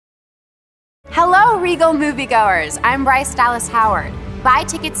Hello, Regal moviegoers. I'm Bryce Dallas Howard. Buy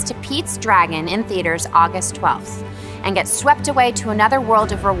tickets to Pete's Dragon in theaters August 12th and get swept away to another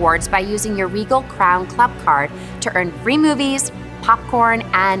world of rewards by using your Regal Crown Club card to earn free movies, popcorn,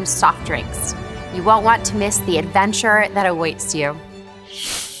 and soft drinks. You won't want to miss the adventure that awaits you.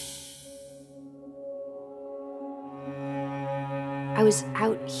 I was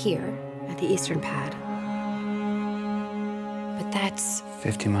out here at the Eastern Pad, but that's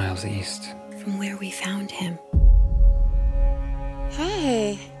 50 miles east from where we found him.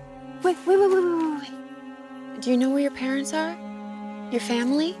 Hey. Wait. Do you know where your parents are? Your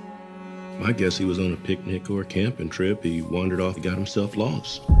family? I guess he was on a picnic or a camping trip. He wandered off and got himself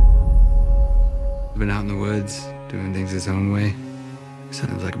lost. Been out in the woods, doing things his own way.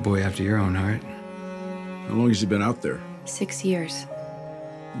 Sounds like a boy after your own heart. How long has he been out there? 6 years.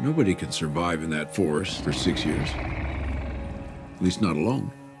 Nobody can survive in that forest for 6 years. At least not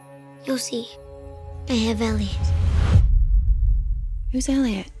alone. You'll see. I have Elliott. Who's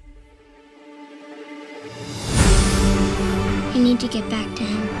Elliott? I need to get back to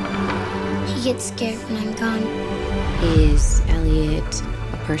him. He gets scared when I'm gone. Is Elliott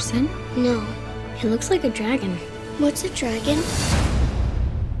a person? No, he looks like a dragon. What's a dragon?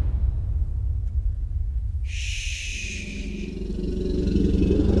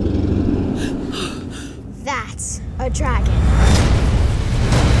 That's a dragon.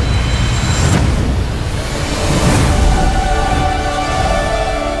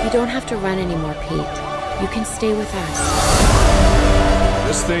 You don't have to run anymore, Pete. You can stay with us.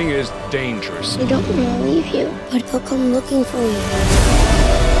 This thing is dangerous. I don't want to leave you, but he'll come looking for you.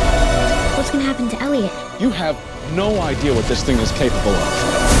 What's gonna happen to Elliott? You have no idea what this thing is capable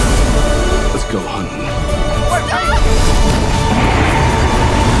of. Let's go hunting.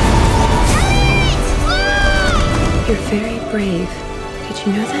 You're very brave. Did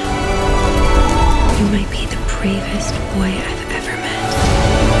you know that? You might be the bravest boy I've ever met.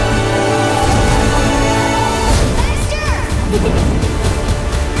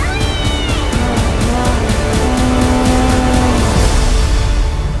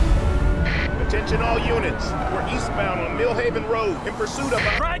 Attention all units. We're eastbound on Millhaven Road in pursuit of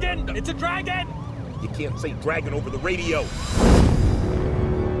a... Dragon! It's a dragon! You can't say dragon over the radio.